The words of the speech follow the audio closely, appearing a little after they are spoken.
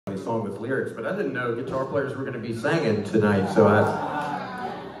song with lyrics, but I didn't know guitar players were going to be singing tonight, so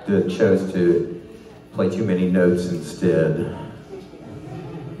I chose to play too many notes instead.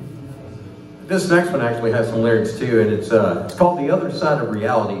 This next one actually has some lyrics too, and it's called The Other Side of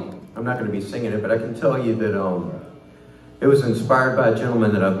Reality. I'm not going to be singing it, but I can tell you that it was inspired by a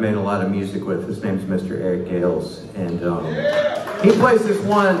gentleman that I've made a lot of music with. His name's Mr. Eric Gales, and he plays this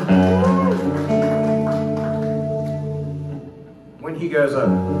one when he goes up.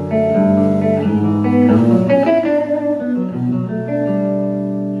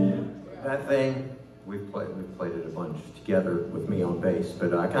 That thing, we've played it a bunch together with me on bass,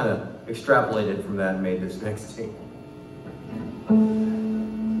 but I kind of extrapolated from that and made this next thing.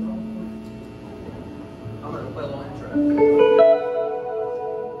 I'm going to play a little intro.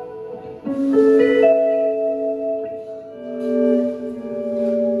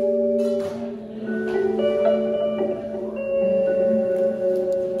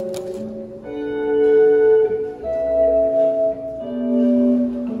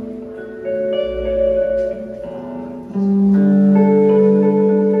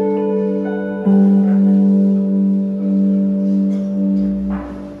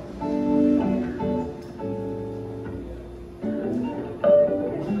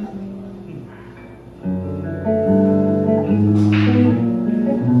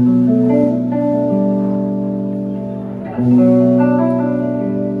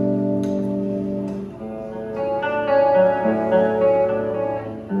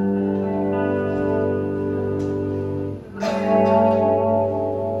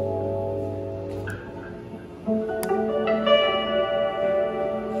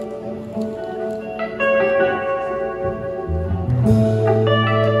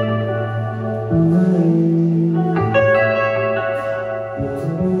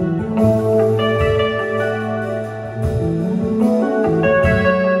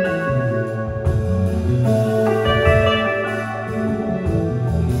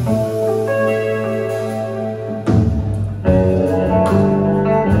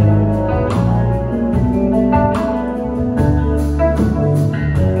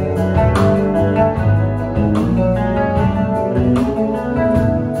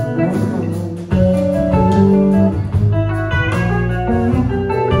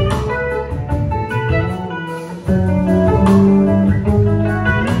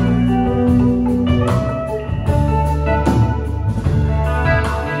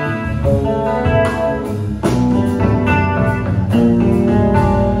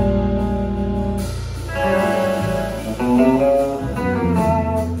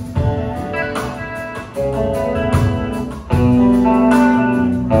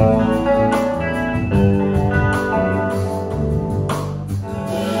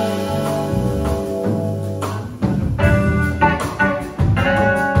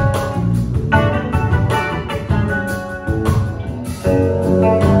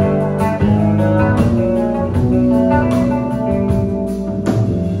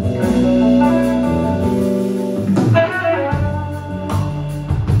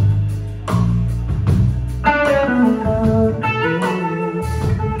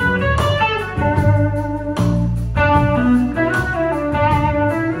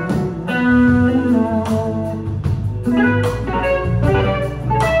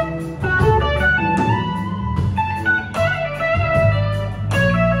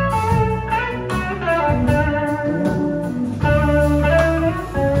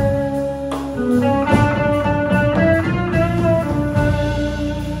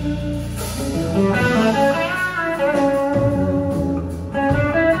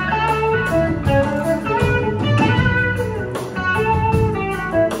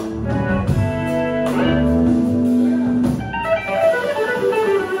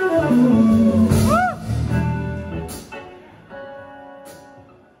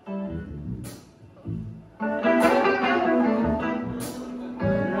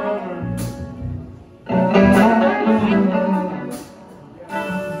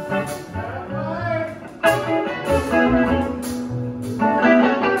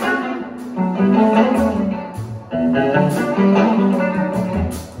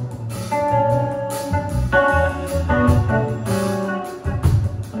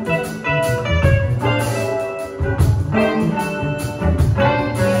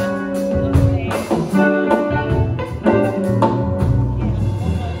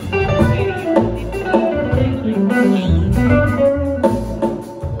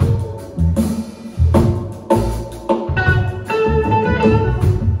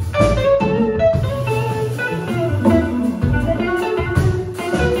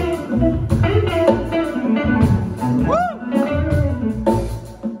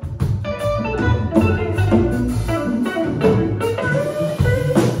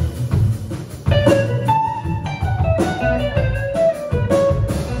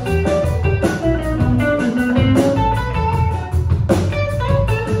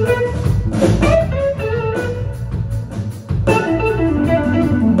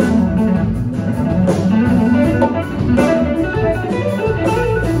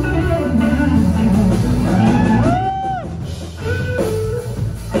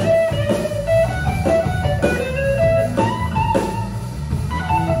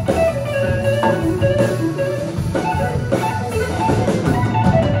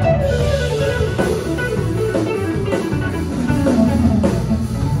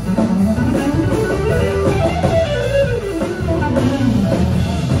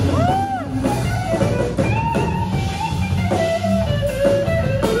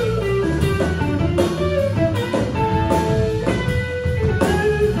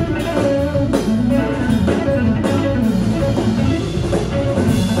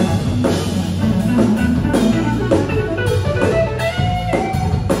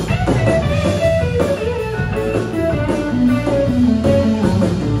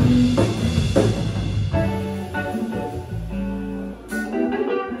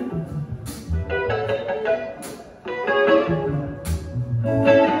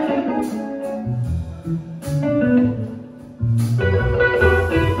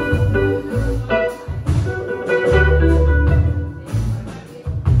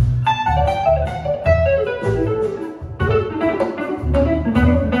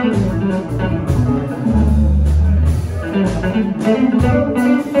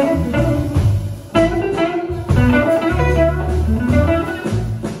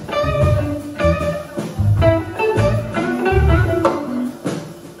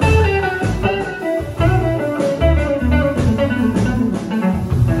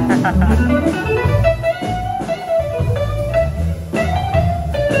 Bye.